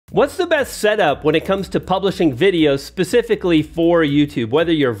What's the best setup when it comes to publishing videos specifically for YouTube,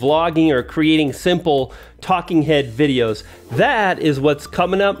 whether you're vlogging or creating simple talking head videos? That is what's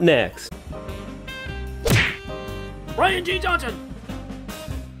coming up next. Brian G. Johnson.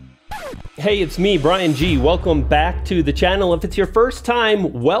 Hey, it's me, Brian G. Welcome back to the channel. If it's your first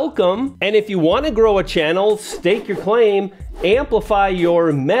time, welcome. And if you want to grow a channel, stake your claim, amplify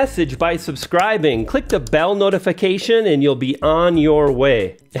your message by subscribing. Click the bell notification and you'll be on your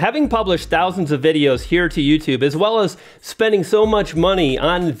way. Having published thousands of videos here to YouTube, as well as spending so much money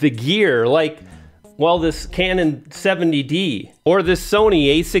on the gear like, well, this Canon 70D or this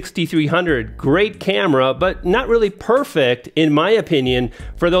Sony a6300, great camera, but not really perfect, in my opinion,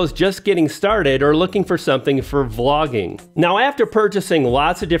 for those just getting started or looking for something for vlogging. Now, after purchasing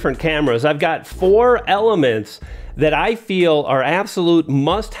lots of different cameras, I've got 4 elements that I feel are absolute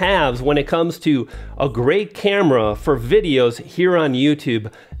must-haves when it comes to a great camera for videos here on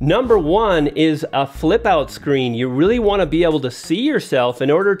YouTube. Number 1 is a flip-out screen. You really want to be able to see yourself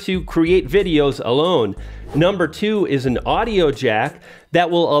in order to create videos alone. Number 2 is an audio jack that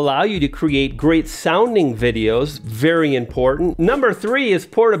will allow you to create great sounding videos, very important. Number 3 is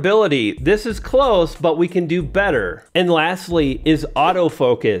portability. This is close, but we can do better. And lastly is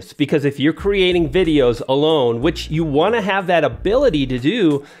autofocus, because if you're creating videos alone, which you want to have that ability to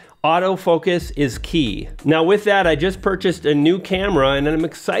do, autofocus is key. Now with that, I just purchased a new camera and I'm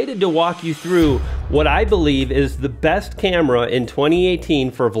excited to walk you through what I believe is the best camera in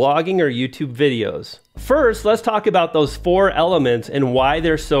 2018 for vlogging or YouTube videos. First, let's talk about those 4 elements and why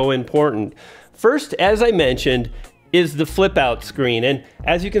they're so important. First, as I mentioned, is the flip out screen. And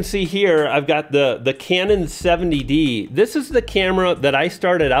as you can see here, I've got the Canon 70D. This is the camera that I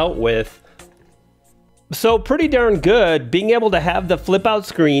started out with. So pretty darn good. Being able to have the flip out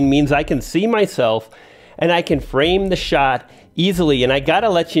screen means I can see myself and I can frame the shot easily. And I gotta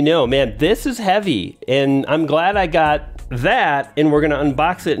let you know, man, this is heavy and I'm glad I got that, and we're gonna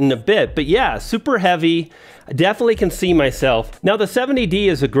unbox it in a bit. But yeah, super heavy. I definitely can see myself. Now the 70D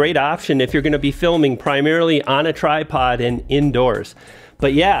is a great option if you're gonna be filming primarily on a tripod and indoors.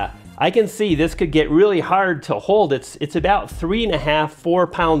 But yeah, I can see this could get really hard to hold. It's about 3.5, 4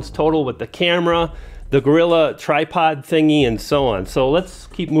 pounds total with the camera, the Gorilla tripod thingy, and so on. So let's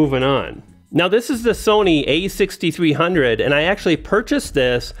keep moving on. Now this is the Sony a6300, and I actually purchased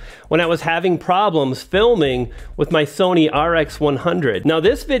this when I was having problems filming with my Sony RX100. Now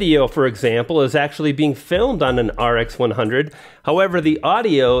this video, for example, is actually being filmed on an RX100. However, the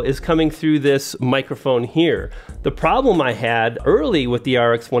audio is coming through this microphone here. The problem I had early with the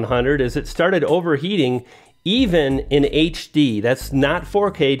RX100 is it started overheating even in HD. That's not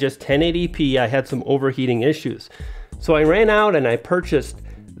 4K, just 1080p. I had some overheating issues. So I ran out and I purchased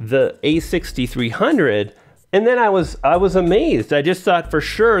the a6300, and then I was amazed. I just thought for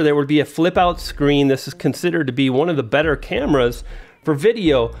sure there would be a flip out screen. This is considered to be one of the better cameras for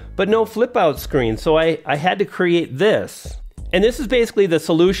video, but no flip out screen. So I had to create this. And this is basically the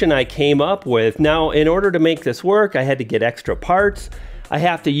solution I came up with. Now, in order to make this work, I had to get extra parts. I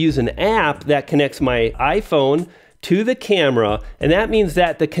have to use an app that connects my iPhone to the camera, and that means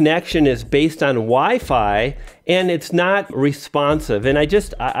that the connection is based on Wi-Fi and it's not responsive. And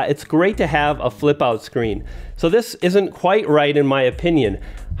it's great to have a flip out screen. So this isn't quite right in my opinion.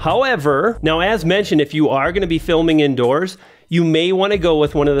 However, now as mentioned, if you are going to be filming indoors, you may want to go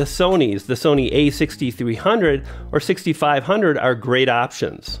with one of the Sonys. The Sony a6300 or 6500 are great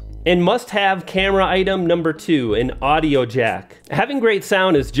options. And must-have camera item number 2, an audio jack. Having great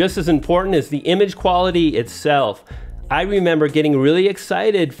sound is just as important as the image quality itself. I remember getting really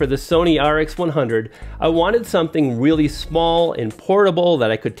excited for the Sony RX100. I wanted something really small and portable that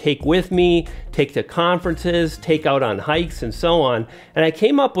I could take with me, take to conferences, take out on hikes, and so on. And I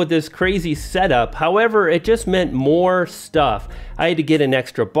came up with this crazy setup. However, it just meant more stuff. I had to get an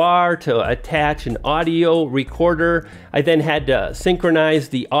extra bar to attach an audio recorder. I then had to synchronize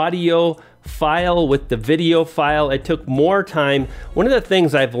the audio file with the video file. It took more time. One of the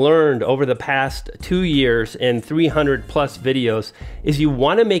things I've learned over the past 2 years and 300 plus videos is you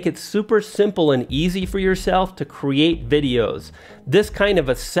want to make it super simple and easy for yourself to create videos. This kind of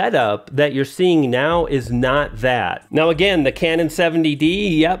a setup that you're seeing now is not that. Now again, the Canon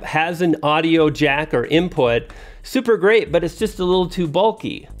 70D, yep, has an audio jack or input. Super great, but it's just a little too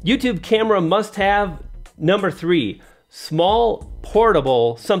bulky. YouTube camera must have number 3. Small,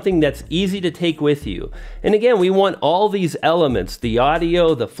 portable, something that's easy to take with you. And again, we want all these elements, the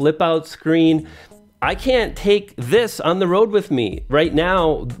audio, the flip out screen. I can't take this on the road with me. Right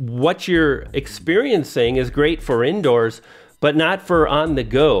now, what you're experiencing is great for indoors, but not for on the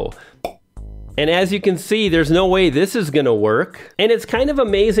go. And as you can see, there's no way this is gonna work. And it's kind of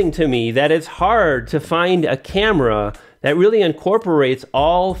amazing to me that it's hard to find a camera that really incorporates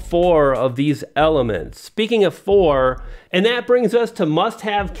all 4 of these elements. Speaking of 4, and that brings us to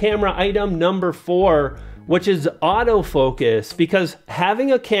must-have camera item number 4, which is autofocus, because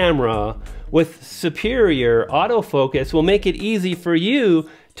having a camera with superior autofocus will make it easy for you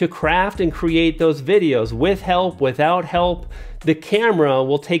to craft and create those videos. With help, without help, the camera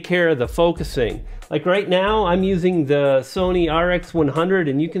will take care of the focusing. Like right now, I'm using the Sony RX100,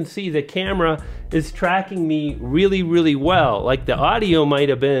 and you can see the camera is tracking me really, really well. Like the audio might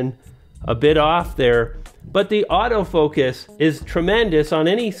have been a bit off there, but the autofocus is tremendous on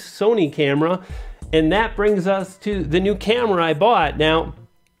any Sony camera. And that brings us to the new camera I bought. Now,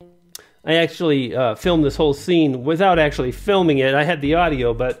 I actually filmed this whole scene without actually filming it. I had the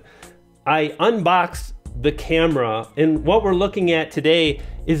audio, but I unboxed the camera, and what we're looking at today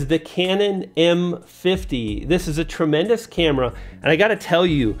is the Canon M50. This is a tremendous camera, and I gotta tell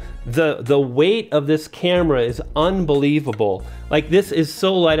you, the weight of this camera is unbelievable. Like, this is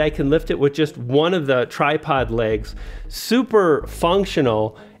so light I can lift it with just one of the tripod legs. Super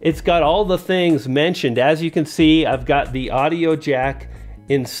functional. It's got all the things mentioned. As you can see, I've got the audio jack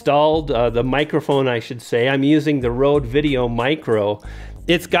installed, the microphone I should say. I'm using the Rode Video Micro.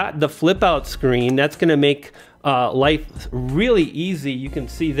 It's got the flip out screen. That's gonna make life really easy. You can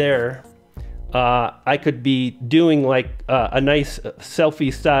see there, I could be doing like a nice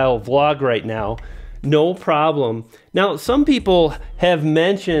selfie style vlog right now. No problem. Now, some people have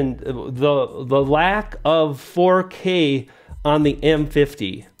mentioned the lack of 4K on the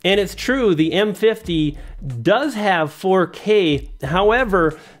M50. And it's true, the M50 does have 4K.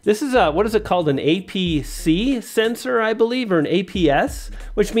 However, this is a, what is it called? An APC sensor, I believe, or an APS,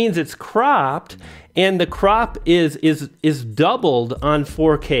 which means it's cropped, and the crop is doubled on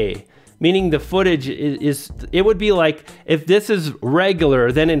 4K. Meaning the footage it would be like, if this is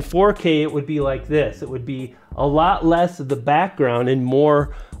regular, then in 4K it would be like this. It would be a lot less of the background and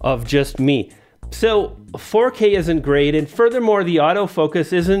more of just me. So 4K isn't great, and furthermore, the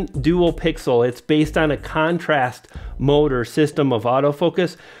autofocus isn't dual pixel. It's based on a contrast mode or system of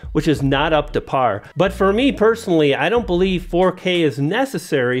autofocus, which is not up to par. But for me personally, I don't believe 4K is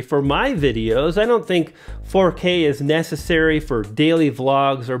necessary for my videos. I don't think 4K is necessary for daily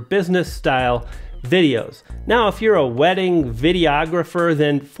vlogs or business style videos. Now, if you're a wedding videographer,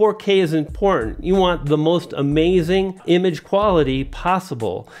 then 4K is important. You want the most amazing image quality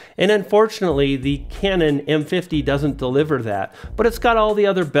possible. And unfortunately, the Canon M50 doesn't deliver that. But it's got all the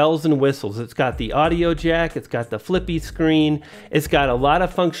other bells and whistles. It's got the audio jack, it's got the flippy screen, it's got a lot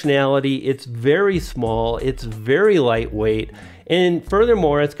of functionality, it's very small, it's very lightweight. And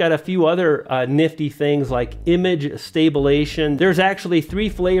furthermore, it's got a few other nifty things like image stabilization. There's actually 3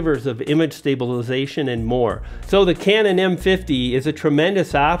 flavors of image stabilization and more. So the Canon M50 is a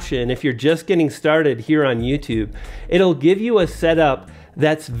tremendous option if you're just getting started here on YouTube. It'll give you a setup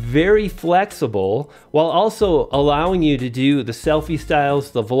that's very flexible while also allowing you to do the selfie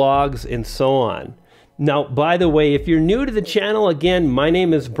styles, the vlogs, and so on. Now, by the way, if you're new to the channel, again, my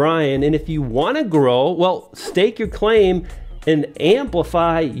name is Brian, and if you want to grow, well, stake your claim and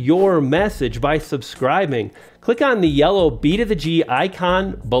amplify your message by subscribing. Click on the yellow B to the G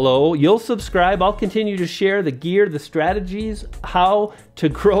icon below. You'll subscribe. I'll continue to share the gear, the strategies, how to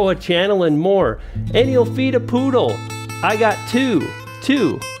grow a channel, and more. And you'll feed a poodle. I got two,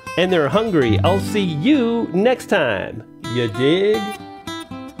 and they're hungry. I'll see you next time. You dig?